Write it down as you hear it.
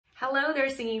Hello there,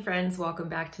 singing friends. Welcome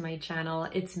back to my channel.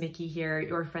 It's Mickey here,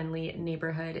 your friendly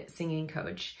neighborhood singing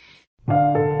coach. So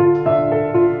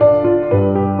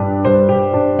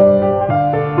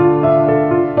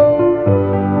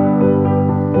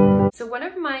one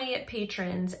of my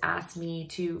patrons asked me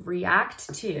to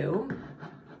react to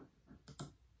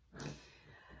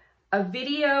a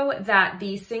video that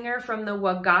the singer from the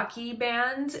Wagakki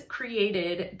Band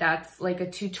created that's like a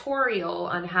tutorial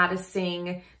on how to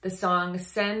sing the song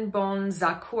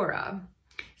Senbonzakura.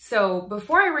 So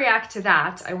before I react to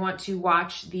that, I want to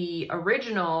watch the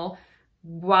original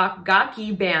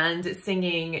Wagakki Band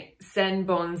singing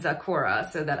Senbonzakura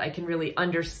so that I can really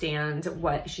understand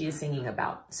what she is singing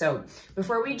about. So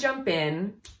before we jump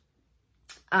in,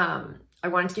 I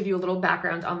wanted to give you a little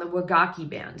background on the Wagakki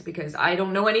Band because I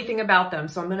don't know anything about them,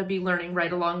 so I'm going to be learning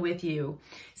right along with you.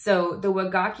 So the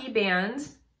Wagakki Band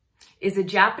is a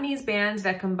Japanese band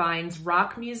that combines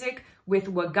rock music with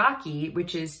wagakki,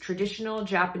 which is traditional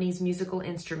Japanese musical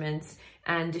instruments,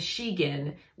 and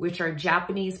shigen, which are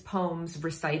Japanese poems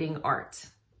reciting art.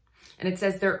 And it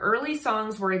says their early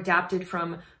songs were adapted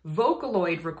from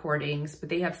Vocaloid recordings, but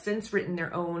they have since written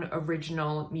their own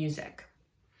original music.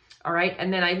 All right,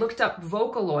 and then I looked up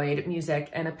Vocaloid music,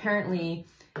 and apparently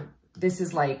this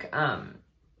is like a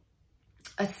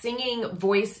singing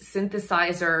voice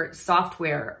synthesizer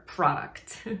software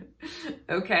product.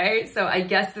 Okay, so I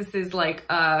guess this is like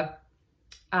a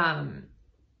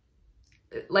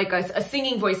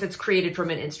singing voice that's created from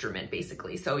an instrument,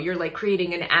 basically. So you're like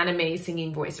creating an anime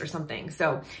singing voice or something.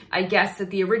 So I guess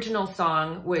that the original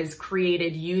song was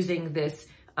created using this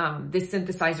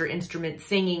synthesizer instrument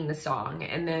singing the song,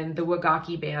 and then the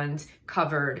Wagakki Band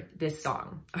covered this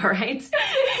song. All right.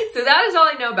 So that is all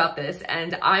I know about this,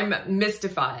 and I'm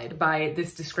mystified by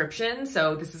this description.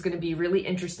 So this is going to be really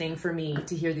interesting for me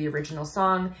to hear the original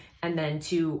song and then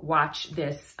to watch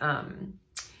this,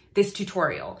 this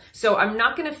tutorial. So I'm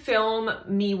not going to film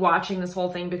me watching this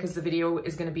whole thing because the video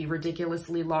is going to be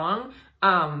ridiculously long.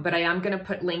 But I am going to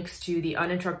put links to the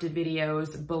uninterrupted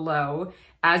videos below,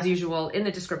 as usual, in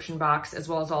the description box, as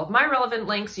well as all of my relevant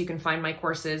links. So you can find my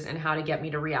courses and how to get me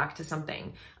to react to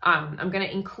something. I'm going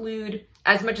to include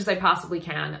as much as I possibly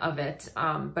can of it,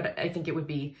 but I think it would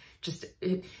be just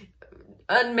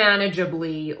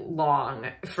unmanageably long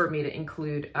for me to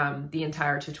include the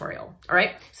entire tutorial. All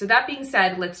right, so that being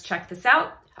said, let's check this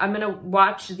out. I'm going to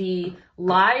watch the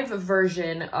live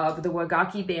version of the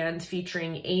Wagakki Band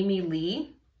featuring Emmy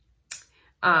Lee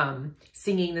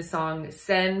singing the song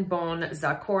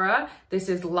Senbonzakura. This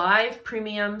is Live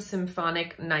Premium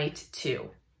Symphonic Night 2.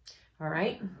 All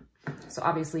right. So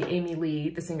obviously Emmy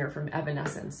Lee, the singer from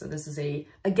Evanescence. So this is a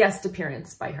guest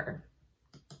appearance by her.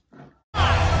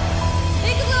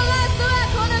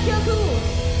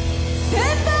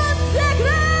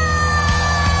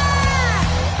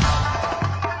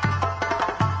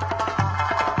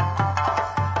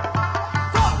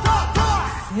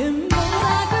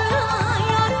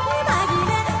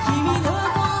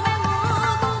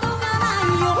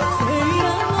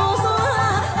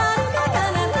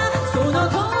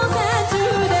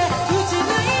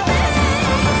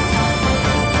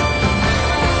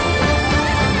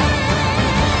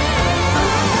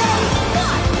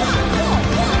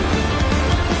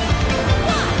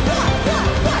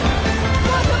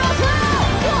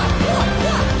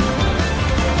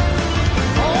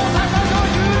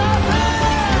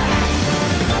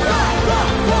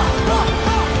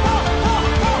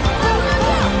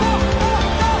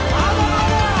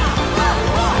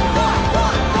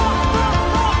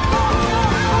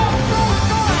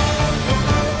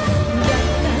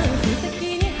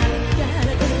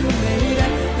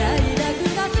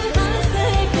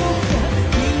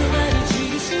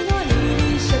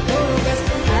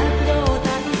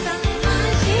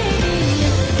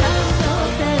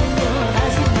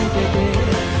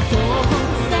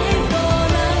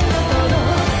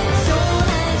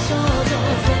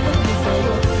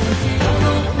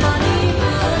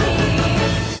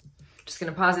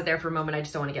 Pause it there for a moment. I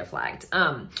just don't want to get flagged.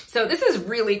 So this is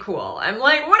really cool. I'm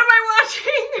like, what am I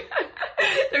watching?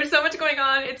 There's so much going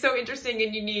on. It's so interesting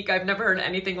and unique. I've never heard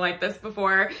anything like this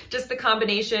before. Just the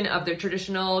combination of the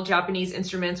traditional Japanese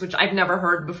instruments, which I've never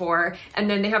heard before. And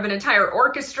then they have an entire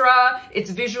orchestra. It's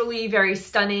visually very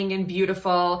stunning and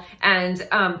beautiful. And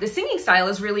the singing style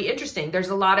is really interesting. There's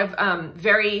a lot of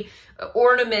very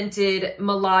ornamented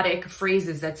melodic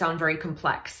phrases that sound very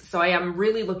complex. So I am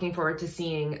really looking forward to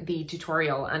seeing the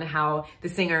tutorial on how the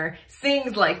singer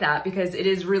sings like that, because it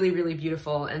is really, really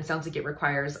beautiful and sounds like it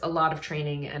requires a lot of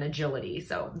training and agility.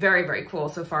 So very, very cool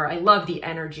so far. I love the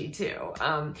energy too.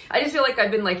 I just feel like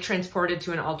I've been like transported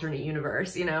to an alternate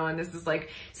universe, you know, and this is like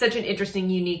such an interesting,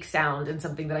 unique sound and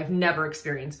something that I've never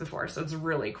experienced before. So it's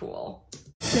really cool.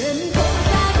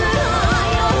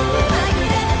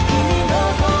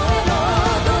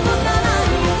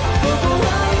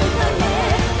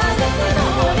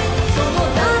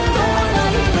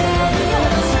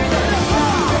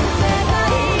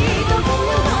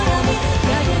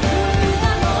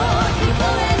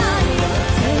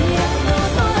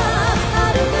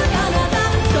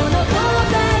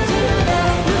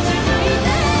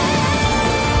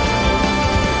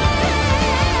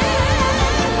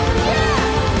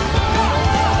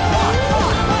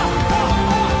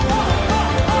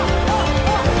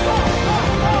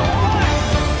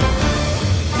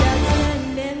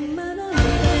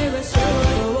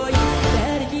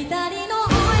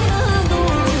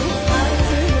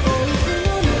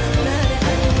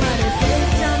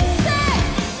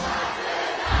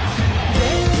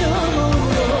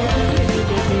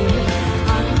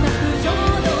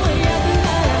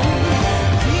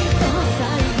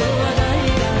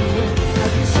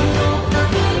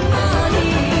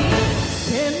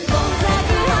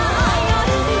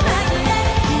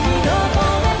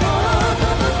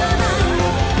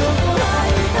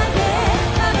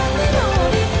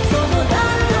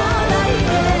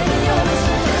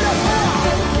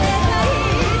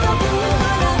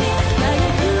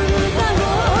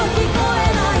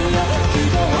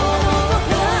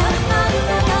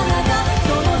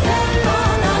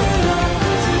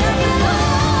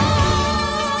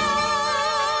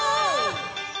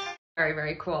 Very,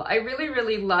 very cool. I really,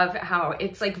 really love how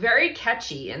it's like very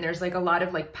catchy and there's like a lot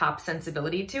of like pop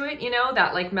sensibility to it, you know,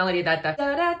 that like melody that the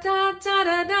da da da da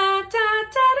da da da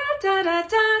da da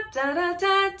da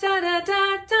da da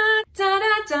da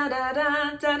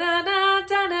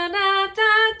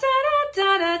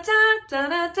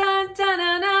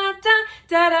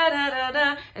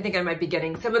da. I think I might be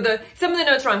getting some of the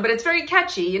notes wrong, but it's very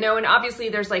catchy, you know, and obviously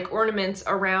there's like ornaments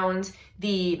around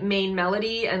the main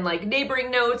melody and like neighboring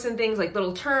notes and things like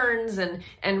little turns and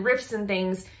riffs and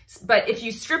things. But if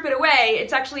you strip it away,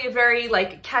 it's actually a very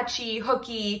like catchy,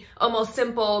 hooky, almost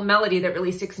simple melody that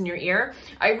really sticks in your ear.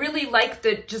 I really like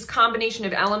the just combination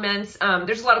of elements.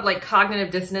 There's a lot of like cognitive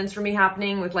dissonance for me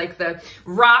happening with like the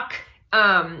rock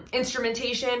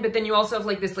instrumentation, but then you also have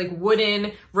like this like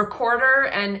wooden recorder,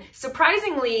 and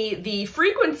surprisingly the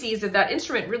frequencies of that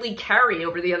instrument really carry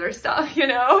over the other stuff, you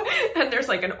know, and there's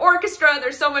like an orchestra,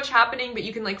 there's so much happening, but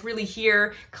you can like really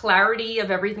hear clarity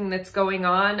of everything that's going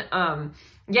on.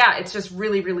 Yeah, it's just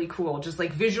really, really cool. Just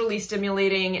like visually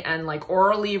stimulating and like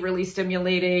orally really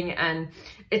stimulating, and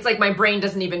it's like my brain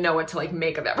doesn't even know what to like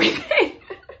make of everything.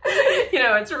 You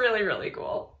know, it's really, really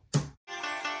cool.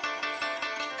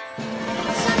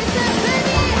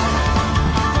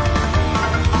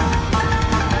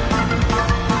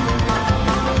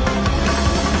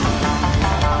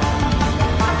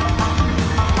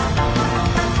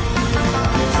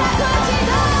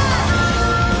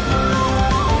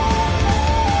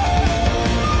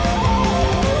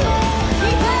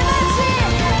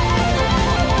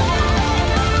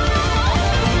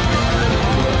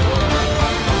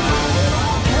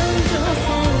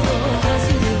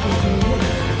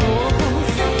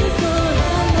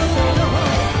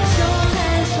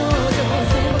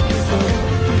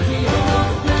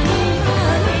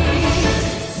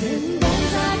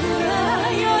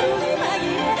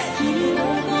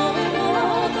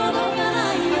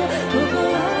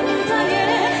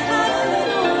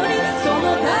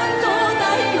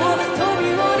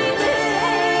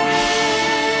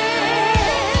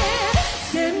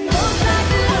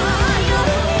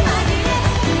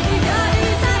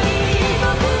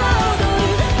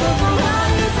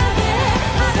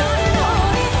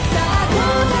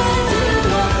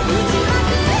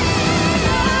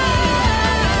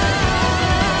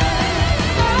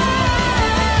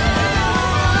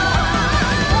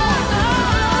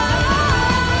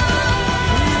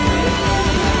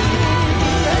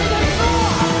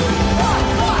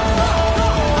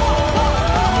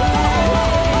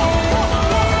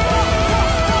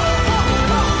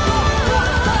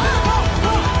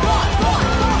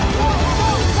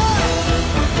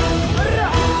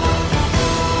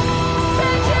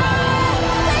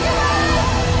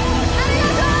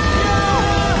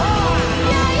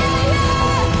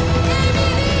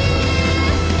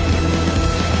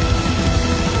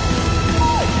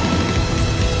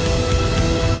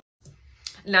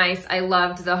 Nice. I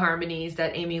loved the harmonies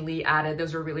that Amy Lee added.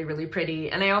 Those were really, really pretty.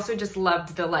 And I also just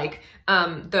loved the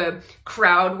the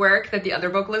crowd work that the other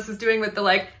vocalist was doing with the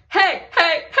hey,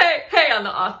 hey, hey, hey on the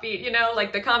offbeat, you know,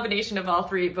 like the combination of all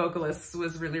three vocalists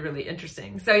was really, really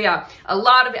interesting. So yeah, a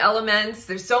lot of elements.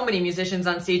 There's so many musicians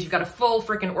on stage. You've got a full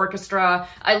freaking orchestra.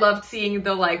 I loved seeing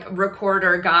the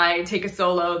recorder guy take a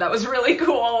solo. That was really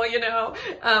cool, you know.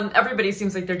 Everybody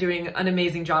seems like they're doing an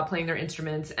amazing job playing their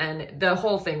instruments, and the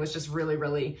whole thing was just really,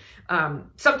 really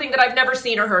something that I've never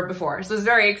seen or heard before. So it was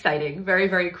very exciting. Very,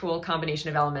 very cool combination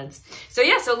of elements. So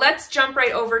yeah, so let's jump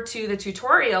right over to the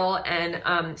tutorial and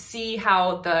see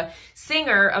how the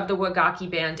singer of the Wagakki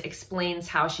Band explains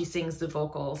how she sings the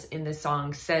vocals in the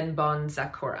song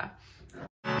Senbonzakura.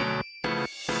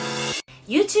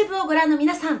 YouTube をご覧の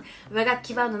皆さん、和楽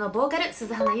器バンドのボーカル、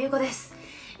鈴花優子です。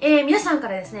皆さんか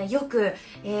らですね、よく、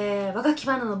和楽器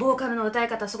バンドのボーカルの歌い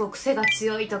方すごく癖が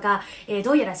強いとか、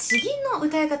どうやら詩吟の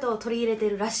歌い方を取り入れて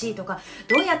るらしいとか、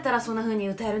どうやったらそんな風に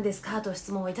歌えるんですかと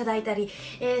質問をいただいたり、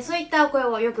そういったお声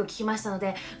をよく聞きましたの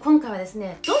で、今回はです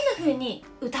ね、どんな風に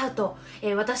歌うと、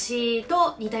私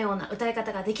と似たような歌い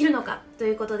方ができるのかと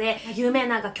いうことで、有名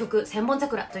な楽曲、千本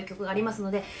桜という曲があります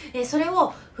ので、それ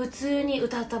を普通に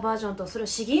歌ったバージョンと、それを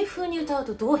詩吟風に歌う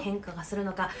とどう変化がする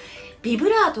のか、ビブ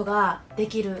ラートがで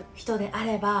きる人であ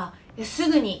ればす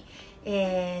ぐに、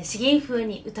詩吟風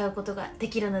に歌うことがで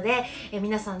きるので、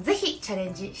皆さんぜひチャレ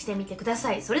ンジしてみてくだ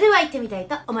さい。それでは行ってみたい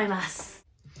と思います。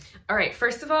Alright,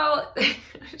 first of all,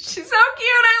 she's so cute! I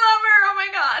love her! Oh my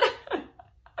god!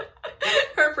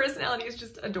 Her personality is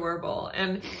just adorable,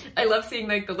 and I love seeing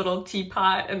the little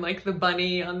teapot and the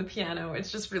bunny on the piano. It's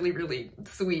just really, really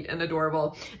sweet and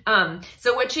adorable.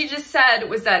 So what she just said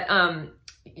was that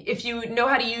if you know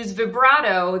how to use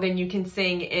vibrato, then you can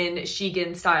sing in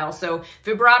Shigen style. So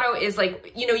vibrato is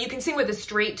you know, you can sing with a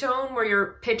straight tone where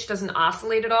your pitch doesn't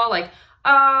oscillate at all,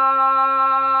 ah,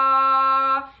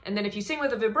 and then if you sing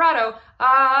with a vibrato,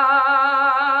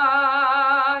 ah,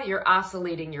 you're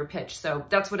oscillating your pitch. So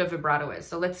that's what a vibrato is.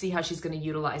 So let's see how she's going to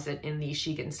utilize it in the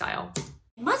Shigen style.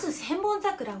 まず千本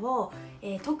桜を、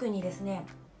特にですね、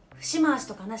節回し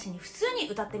とかなしに普通に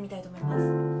歌ってみたいと思います。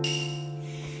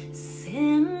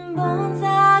千本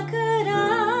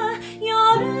桜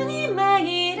夜に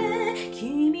紛れ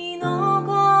君の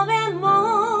声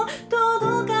も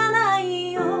届かな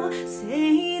いよセ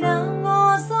イラン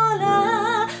の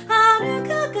空遥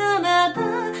か彼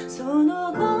方そ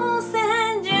の光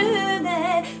線中で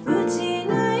打ち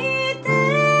抜いて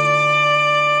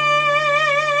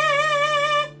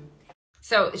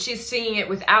So she's singing it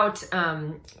without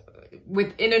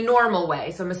in a normal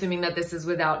way. So I'm assuming that this is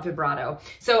without vibrato.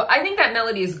 So I think that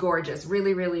melody is gorgeous.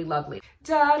 Really, really lovely.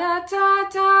 Da da da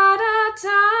da da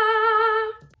da.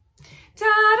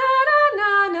 Da da da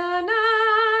na na na.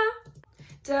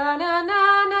 Da na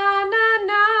na na na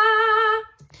na.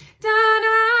 Da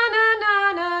na na na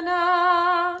na na.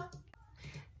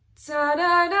 Da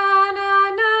da da na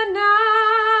na na.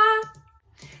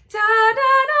 Da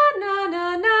da da na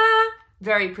na na.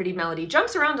 Very pretty melody.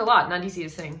 Jumps around a lot. Not easy to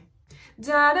sing.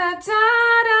 Da da da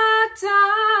da da.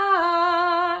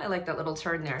 I like that little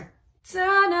turn there.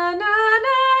 Da na na na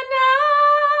na.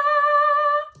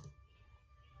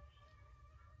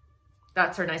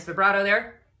 That's her nice vibrato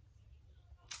there.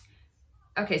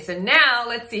 Okay, so now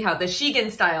let's see how the Shigen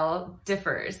style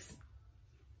differs.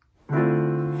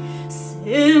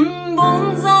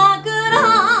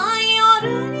 Senbonzakura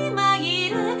yoru ni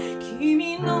magire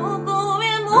kimi no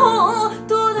koe mo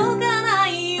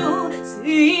todokanai yo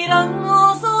seiran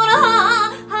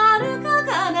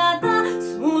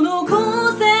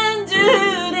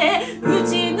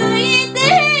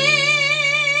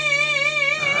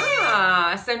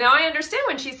So now I understand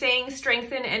when she's saying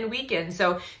strengthen and weaken.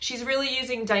 So she's really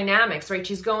using dynamics, right?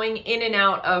 She's going in and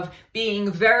out of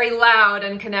being very loud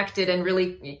and connected and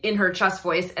really in her chest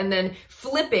voice, and then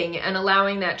flipping and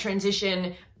allowing that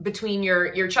transition between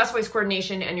your chest voice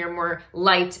coordination and your more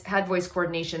light head voice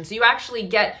coordination. So you actually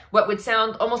get what would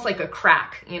sound almost like a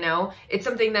crack, you know? It's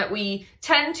something that we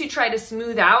tend to try to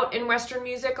smooth out in Western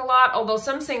music a lot, although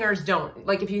some singers don't.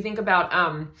 Like if you think about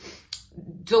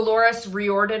Dolores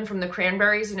Riordan from the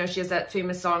Cranberries, you know, she has that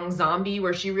famous song Zombie,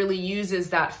 where she really uses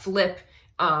that flip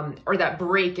or that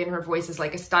break in her voice as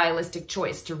like a stylistic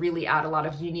choice to really add a lot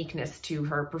of uniqueness to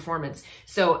her performance.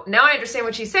 So now I understand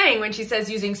what she's saying when she says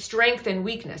using strength and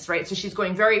weakness, right? So she's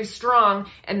going very strong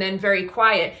and then very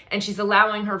quiet, and she's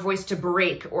allowing her voice to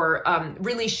break or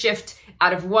really shift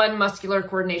out of one muscular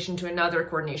coordination to another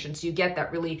coordination. So you get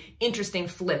that really interesting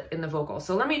flip in the vocal.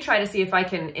 So let me try to see if I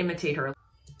can imitate her.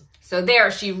 So there,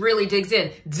 she really digs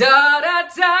in. Da da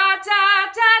da da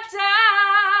da da.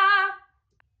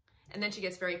 And then she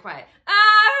gets very quiet.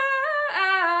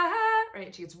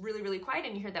 Right? She gets really, really quiet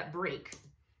and you hear that break.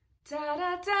 Da, da,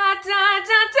 da, da,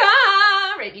 da,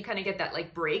 da. Right? You kind of get that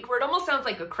like break where it almost sounds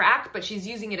like a crack, but she's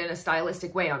using it in a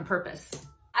stylistic way on purpose.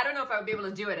 I don't know if I would be able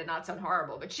to do it and not sound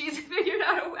horrible, but she's figured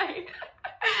out a way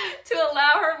to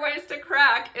allow her voice to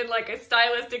crack in like a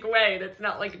stylistic way that's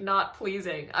not like not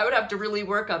pleasing. I would have to really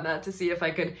work on that to see if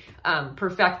I could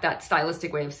perfect that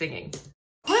stylistic way of singing.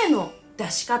 声の出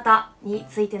し方に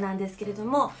ついてなんですけれど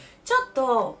も、ちょっ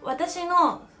と私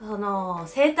の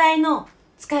声帯の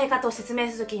使い方を説明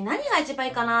するときに何が一番い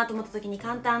いかなと思ったときに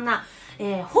簡単な、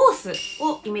ホース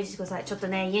をイメージしてください。ちょっと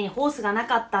ね、家にホースがな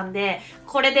かったんで、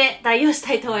これで代用し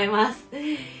たいと思います。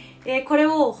これ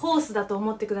をホースだと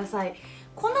思ってください。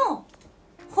この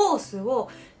ホースを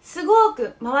すご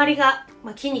く周りが、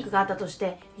筋肉があったとし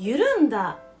て緩ん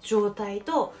だ状態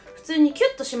と普通にキュ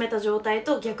ッと締めた状態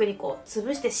と逆にこう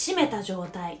潰して締めた状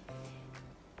態っ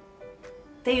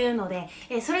ていうので、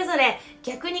それぞれ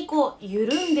逆にこう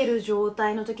緩んでる状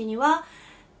態の時には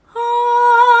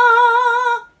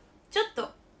ちょっ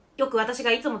とよく私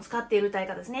がいつも使っている歌い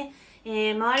方ですね、周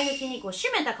りの筋肉を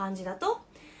締めた感じだと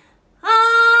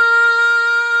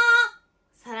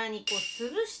さらにこう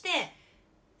潰して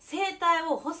声帯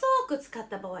を細く使っ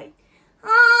た場合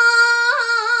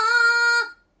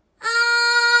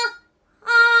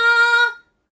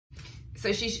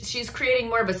So she's creating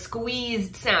more of a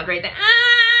squeezed sound, right? The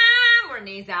more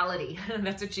nasality.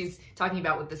 That's what she's talking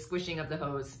about with the squishing of the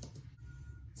hose.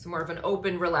 So more of an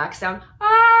open, relaxed sound.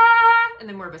 And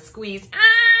then more of a squeeze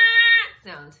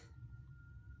sound.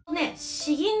 ね、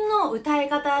詩吟の歌い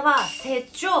方は接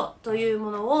調というも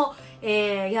のを、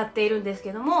やっているんです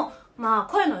けども、ま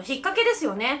あ声の引っ掛けです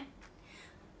よね。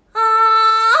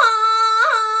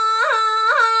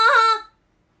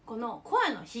この声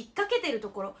の引っ掛けてると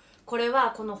ころ、これ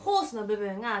はこのホースの部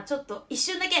分がちょっと一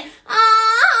瞬だけ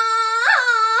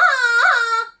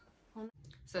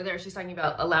So there she's talking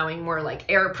about allowing more like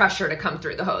air pressure to come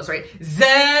through the hose, right?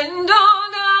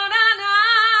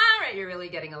 Right? You're really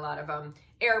getting a lot of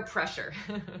air pressure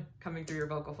coming through your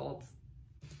vocal folds.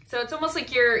 So it's almost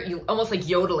like you're almost like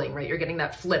yodeling, right? You're getting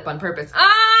that flip on purpose.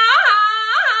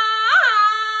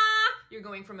 You're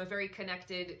going from a very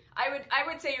connected, I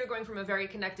would say you're going from a very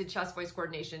connected chest voice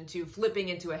coordination to flipping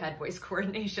into a head voice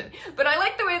coordination. But I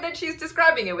like the way that she's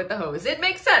describing it with the hose. It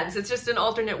makes sense. It's just an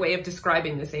alternate way of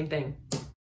describing the same thing.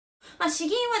 まあ詩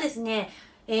吟はですね、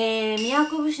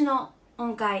都節の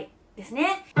音階です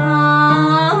ね。こ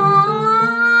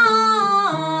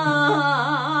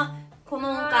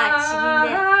の音階、詩吟で、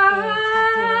使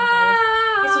っている音階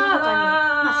です。で、その他に、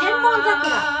千本桜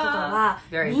とかは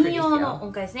民謡の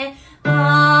音階ですね。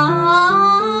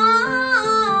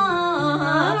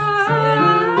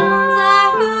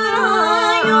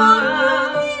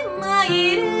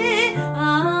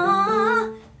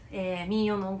民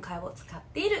謡の音階を使っ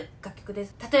ている楽曲で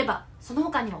す。例えば、その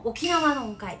他にも沖縄の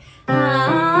音階。和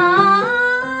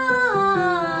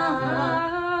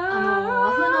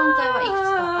風の音階はいくつ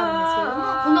かあるんですけれども、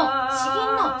この詩吟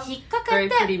の引っ掛け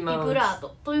てビブラー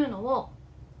トというのを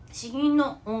詩吟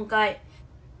の音階。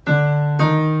この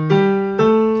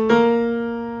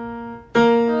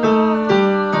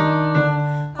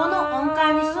音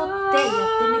階に沿ってやっ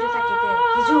てみるだけで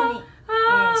非常に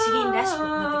詩吟らしく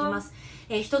なってきます。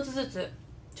一つずつ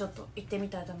ちょっと言ってみ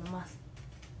たいと思います。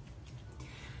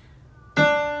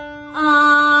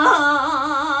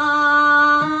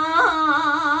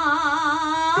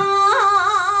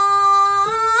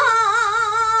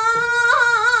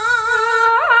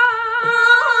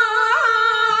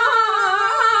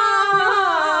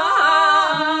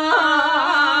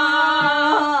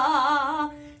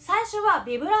最初は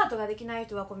ビブラートができない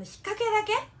人はこの引っ掛けだ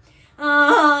け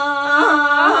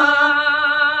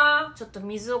ちょっと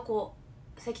水をこう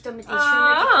So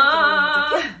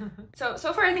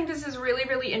far I think this is really,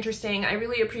 really interesting. I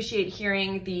really appreciate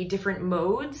hearing the different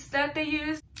modes that they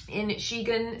use in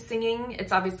Shigun singing.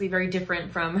 It's obviously very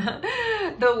different from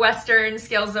the Western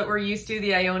scales that we're used to.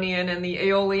 The Ionian and the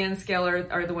Aeolian scale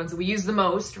are the ones that we use the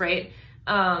most, right?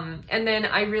 And then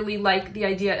I really like the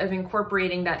idea of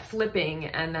incorporating that flipping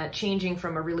and that changing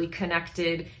from a really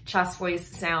connected chest voice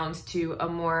sound to a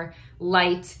more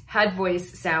light head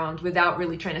voice sound without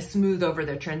really trying to smooth over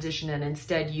their transition and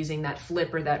instead using that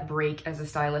flip or that break as a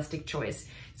stylistic choice.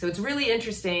 So it's really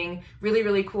interesting, really,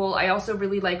 really cool. I also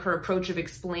really like her approach of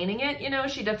explaining it. You know,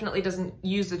 she definitely doesn't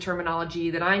use the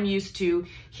terminology that I'm used to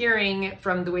hearing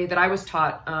from the way that I was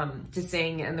taught to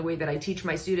sing and the way that I teach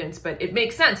my students, but it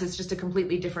makes sense. It's just a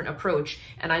completely different approach.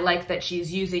 And I like that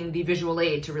she's using the visual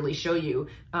aid to really show you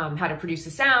how to produce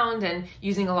a sound and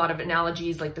using a lot of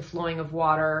analogies like the flowing of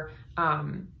water,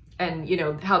 you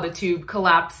know, how the tube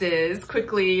collapses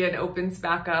quickly and opens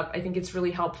back up. I think it's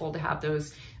really helpful to have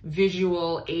those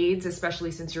visual aids,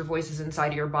 especially since your voice is inside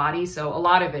of your body. So a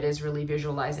lot of it is really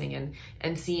visualizing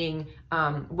and seeing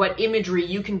what imagery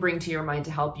you can bring to your mind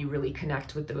to help you really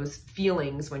connect with those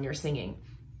feelings when you're singing.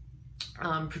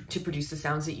 To produce the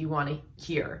sounds that you want to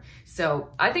hear. So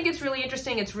I think it's really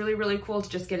interesting. It's really, really cool to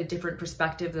just get a different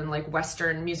perspective than like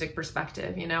Western music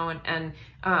perspective, you know, and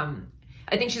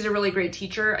I think she's a really great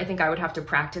teacher. I think I would have to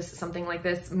practice something like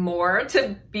this more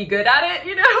to be good at it,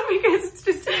 you know, because it's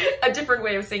just a different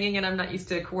way of singing and I'm not used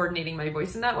to coordinating my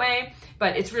voice in that way.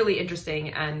 But it's really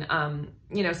interesting and,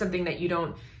 you know, something that you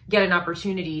don't get an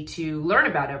opportunity to learn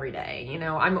about every day. You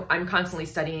know, I'm constantly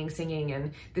studying singing,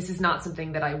 and this is not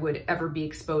something that I would ever be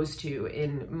exposed to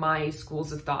in my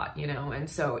schools of thought, you know, and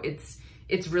so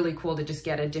it's really cool to just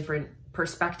get a different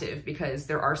perspective because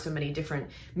there are so many different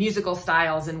musical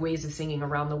styles and ways of singing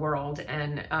around the world,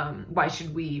 and why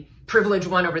should we privilege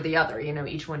one over the other? You know,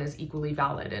 each one is equally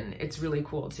valid, and it's really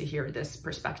cool to hear this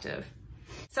perspective.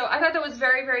 So I thought that was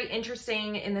very, very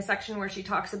interesting in the section where she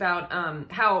talks about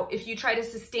how if you try to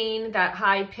sustain that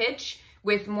high pitch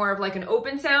with more of like an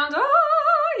open sound,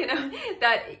 you know,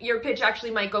 that your pitch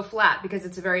actually might go flat because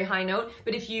it's a very high note.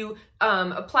 But if you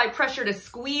apply pressure to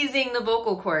squeezing the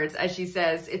vocal cords, as she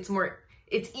says, it's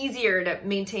easier to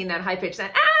maintain that high pitch,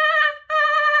 that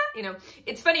you know.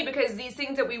 It's funny because these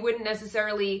things that we wouldn't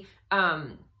necessarily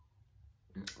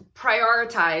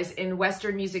prioritize in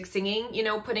Western music singing, you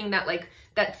know, putting that like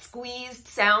that squeezed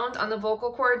sound on the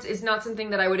vocal cords is not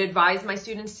something that I would advise my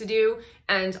students to do.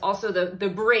 And also the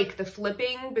break, the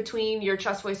flipping between your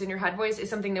chest voice and your head voice is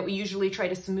something that we usually try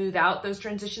to smooth out those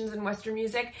transitions in Western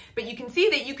music. But you can see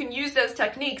that you can use those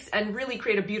techniques and really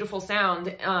create a beautiful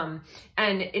sound.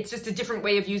 And it's just a different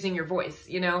way of using your voice,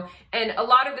 you know? And a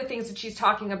lot of the things that she's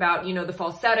talking about, you know, the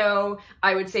falsetto,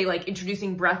 I would say like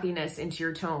introducing breathiness into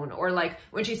your tone, or like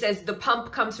when she says the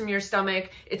pump comes from your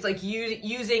stomach, it's like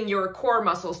using your core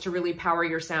muscles to really power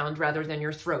your sound rather than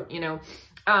your throat, you know?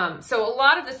 So a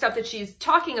lot of the stuff that she's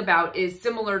talking about is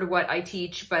similar to what I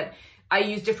teach, but I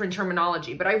use different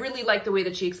terminology. But I really like the way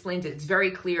that she explains it. It's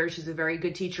very clear. She's a very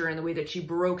good teacher, and the way that she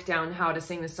broke down how to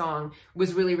sing the song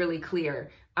was really, really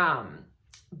clear.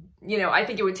 You know, I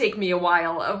think it would take me a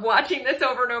while of watching this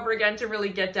over and over again to really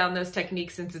get down those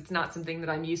techniques, since it's not something that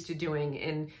I'm used to doing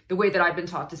in the way that I've been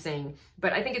taught to sing.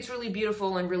 But I think it's really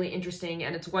beautiful and really interesting,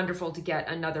 and it's wonderful to get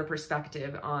another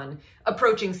perspective on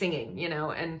approaching singing, you know,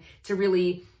 and to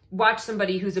really watch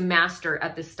somebody who's a master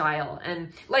at this style.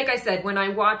 And like I said, when I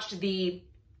watched the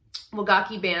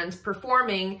Wagakki Band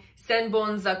performing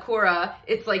Senbonzakura,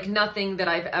 it's like nothing that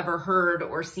I've ever heard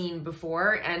or seen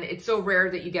before. And it's so rare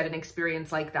that you get an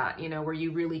experience like that, you know, where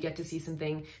you really get to see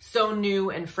something so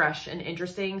new and fresh and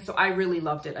interesting. So I really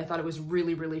loved it. I thought it was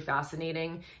really, really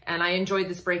fascinating. And I enjoyed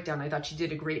this breakdown. I thought she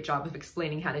did a great job of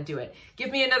explaining how to do it.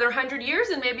 Give me another 100 years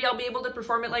and maybe I'll be able to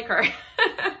perform it like her.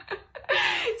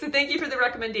 So thank you for the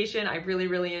recommendation. I really,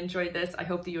 really enjoyed this. I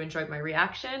hope that you enjoyed my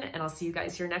reaction, and I'll see you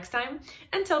guys here next time.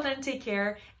 Until then, take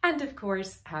care. And of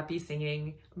course, happy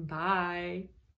singing. Bye.